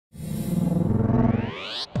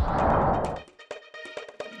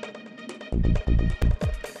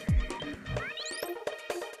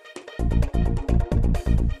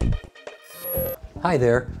Hi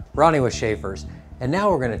there, Ronnie with Schaefer's, and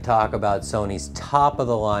now we're going to talk about Sony's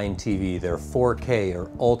top-of-the-line TV, their 4K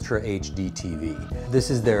or Ultra HD TV.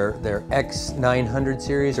 This is their X900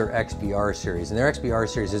 series or XBR series, and their XBR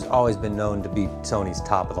series has always been known to be Sony's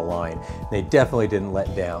top-of-the-line. They definitely didn't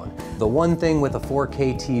let down. The one thing with a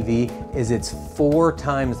 4K TV is it's 4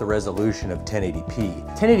 times the resolution of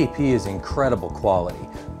 1080p. 1080p is incredible quality,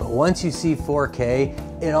 but once you see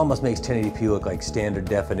 4K, it almost makes 1080p look like standard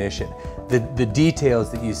definition. The details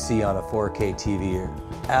that you see on a 4K TV are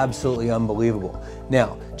absolutely unbelievable.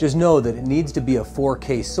 Now, just know that it needs to be a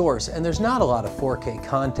 4K source, and there's not a lot of 4K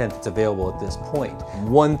content that's available at this point.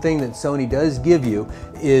 One thing that Sony does give you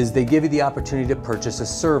is they give you the opportunity to purchase a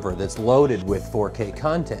server that's loaded with 4K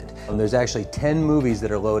content. There's actually 10 movies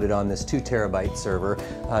that are loaded on this 2 terabyte server.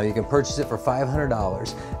 You can purchase it for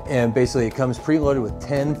 $500, and basically it comes preloaded with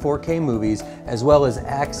 10 4K movies as well as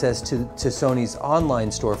access to Sony's online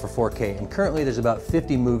store for 4K. And currently there's about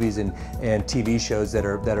 50 movies and TV shows that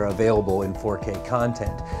are available in 4K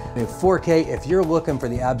content. In 4K, if you're looking for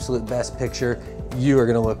the absolute best picture, you are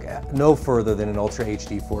going to look no further than an Ultra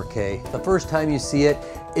HD 4K. The first time you see it,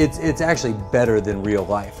 it's actually better than real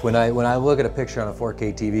life. When I look at a picture on a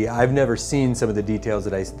 4K TV, I've never seen some of the details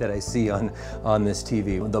that I see on this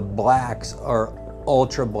TV. The blacks are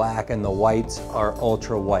ultra black and the whites are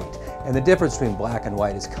ultra white. And the difference between black and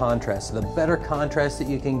white is contrast. So the better contrast that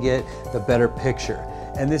you can get, the better picture.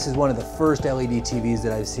 And this is one of the first LED TVs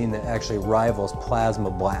that I've seen that actually rivals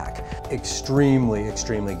plasma black. Extremely,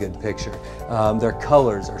 extremely good picture. Their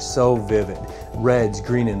colors are so vivid. Reds,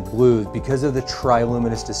 green, and blues because of the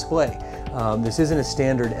TRILUMINOS display. This isn't a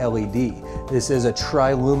standard LED. This is a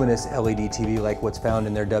TRILUMINOS LED TV like what's found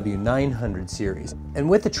in their W900 series. And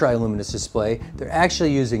with the TRILUMINOS display, they're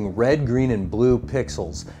actually using red, green, and blue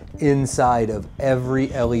pixels inside of every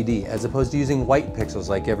LED, as opposed to using white pixels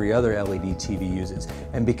like every other LED TV uses.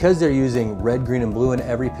 And because they're using red, green, and blue in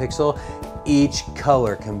every pixel, each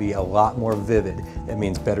color can be a lot more vivid. That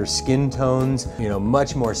means better skin tones,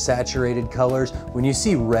 much more saturated colors. When you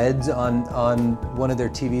see reds on one of their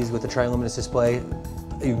TVs with the TRILUMINOS display,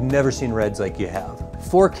 you've never seen reds like you have.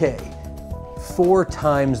 4K. 4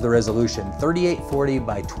 times the resolution, 3840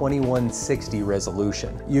 by 2160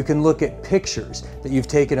 resolution. You can look at pictures that you've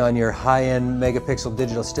taken on your high-end megapixel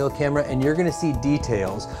digital still camera, and you're going to see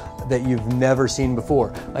details that you've never seen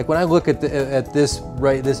before. Like when I look at this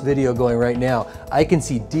video going right now, I can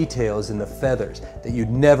see details in the feathers that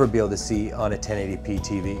you'd never be able to see on a 1080p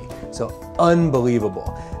TV. So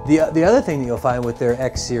unbelievable. The other thing that you'll find with their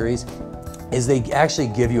X series is they actually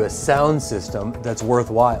give you a sound system that's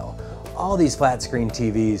worthwhile. All these flat screen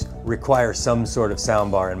TVs require some sort of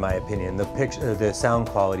soundbar, in my opinion. The sound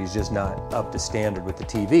quality is just not up to standard with the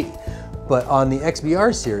TV. But on the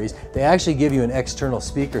XBR series, they actually give you an external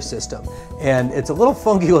speaker system. And it's a little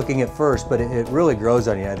funky looking at first, but it really grows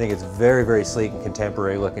on you. I think it's very, very sleek and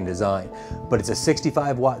contemporary looking design. But it's a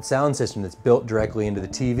 65-watt sound system that's built directly into the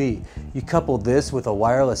TV. You couple this with a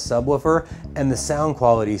wireless subwoofer, and the sound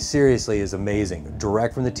quality seriously is amazing.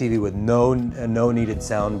 Direct from the TV with no needed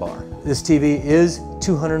soundbar. This TV is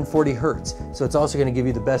 240 Hertz, so it's also going to give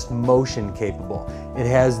you the best motion capable. It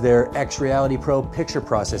has their X-Reality Pro picture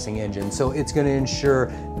processing engine, so it's going to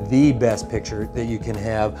ensure the best picture that you can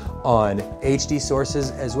have on HD sources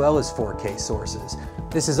as well as 4K sources.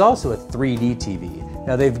 This is also a 3D TV.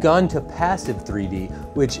 Now they've gone to passive 3D,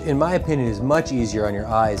 which in my opinion is much easier on your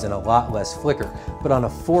eyes and a lot less flicker. But on a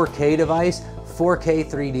 4K device, 4K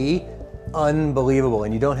 3D, unbelievable,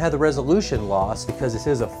 and you don't have the resolution loss because this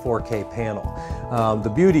is a 4K panel. The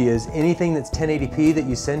beauty is anything that's 1080p that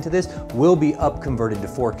you send to this will be up converted to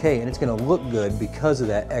 4K, and it's going to look good because of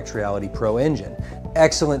that X-Reality Pro engine.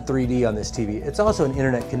 Excellent 3D on this TV. It's also an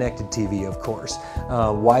internet connected TV, of course.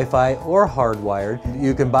 Wi-Fi or hardwired.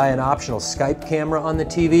 You can buy an optional Skype camera on the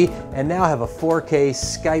TV and now have a 4K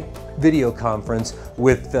Skype video conference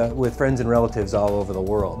with friends and relatives all over the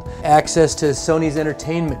world. Access to Sony's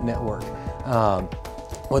entertainment network.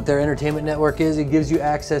 What their entertainment network is, it gives you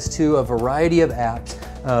access to a variety of apps,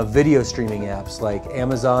 video streaming apps like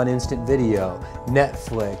Amazon Instant Video,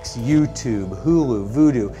 Netflix, YouTube, Hulu,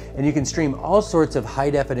 Vudu, and you can stream all sorts of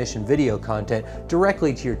high-definition video content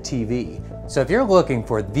directly to your TV. So if you're looking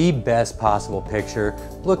for the best possible picture,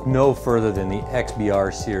 look no further than the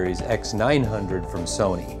XBR series X900 from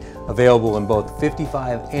Sony, available in both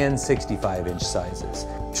 55 and 65-inch sizes.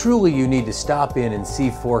 Truly, you need to stop in and see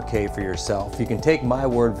 4K for yourself. You can take my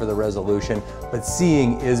word for the resolution, but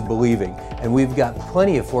seeing is believing. And we've got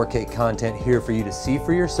plenty of 4K content here for you to see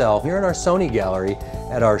for yourself here in our Sony gallery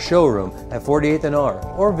at our showroom at 48th and R,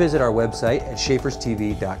 or visit our website at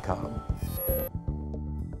schaeferstv.com.